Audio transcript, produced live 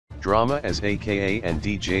Drama as AKA and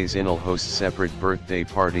DJ Zinhle host separate birthday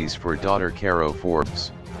parties for daughter Kairo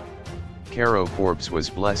Forbes. Kairo Forbes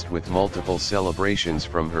was blessed with multiple celebrations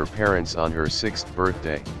from her parents on her 6th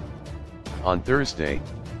birthday. On Thursday,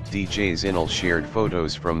 DJ Zinhle shared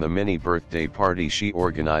photos from the mini birthday party she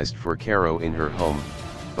organized for Kairo in her home,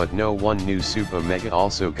 but no one knew Super Mega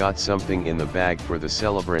also got something in the bag for the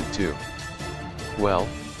celebrant too. Well,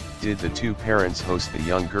 did the two parents host the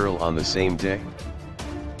young girl on the same day?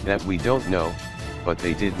 That we don't know, but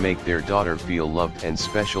they did make their daughter feel loved and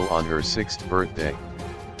special on her 6th birthday.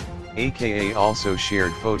 AKA also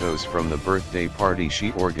shared photos from the birthday party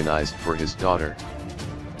she organized for his daughter.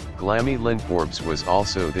 Glammy Lynn Forbes was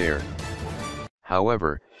also there.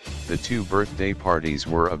 However, the two birthday parties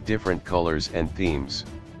were of different colors and themes.